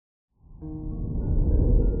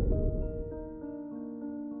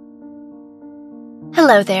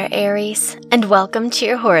Hello there, Aries, and welcome to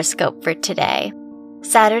your horoscope for today,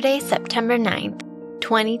 Saturday, September 9th,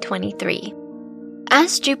 2023.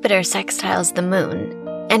 As Jupiter sextiles the moon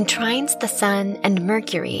and trines the sun and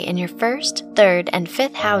Mercury in your first, third, and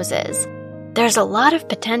fifth houses, there's a lot of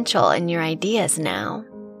potential in your ideas now.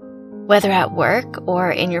 Whether at work or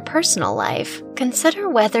in your personal life, consider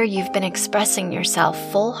whether you've been expressing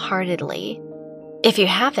yourself full-heartedly. If you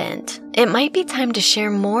haven't, it might be time to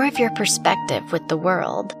share more of your perspective with the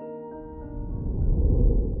world.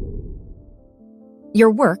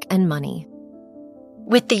 Your work and money.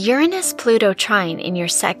 With the Uranus-Pluto trine in your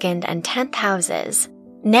second and 10th houses,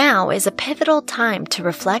 now is a pivotal time to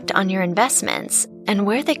reflect on your investments and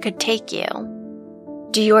where they could take you.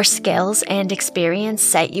 Do your skills and experience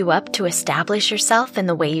set you up to establish yourself in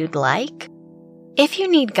the way you'd like? If you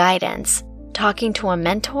need guidance, talking to a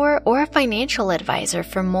mentor or a financial advisor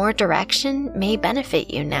for more direction may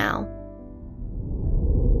benefit you now.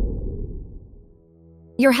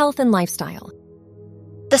 Your health and lifestyle.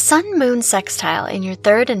 The Sun-Moon sextile in your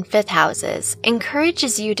third and fifth houses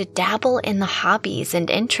encourages you to dabble in the hobbies and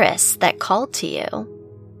interests that call to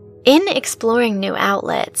you. In exploring new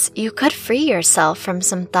outlets, you could free yourself from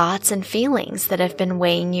some thoughts and feelings that have been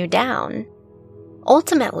weighing you down.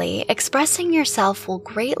 Ultimately, expressing yourself will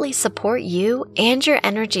greatly support you and your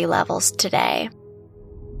energy levels today.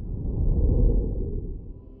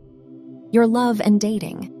 Your love and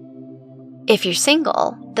dating. If you're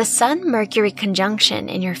single, the Sun-Mercury conjunction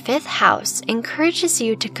in your fifth house encourages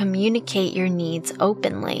you to communicate your needs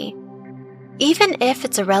openly. Even if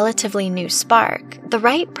it's a relatively new spark, the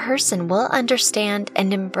right person will understand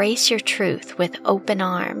and embrace your truth with open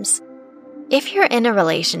arms. If you're in a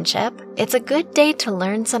relationship, it's a good day to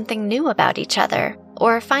learn something new about each other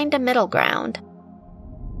or find a middle ground.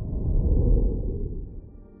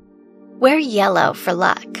 Wear yellow for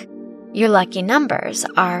luck. Your lucky numbers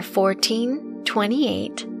are 14,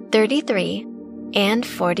 28, 33, and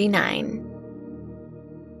 49.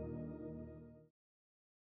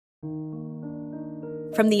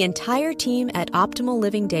 From the entire team at Optimal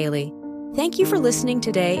Living Daily, thank you for listening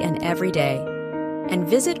today and every day. And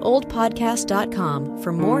visit oldpodcast.com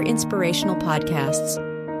for more inspirational podcasts.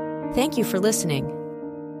 Thank you for listening.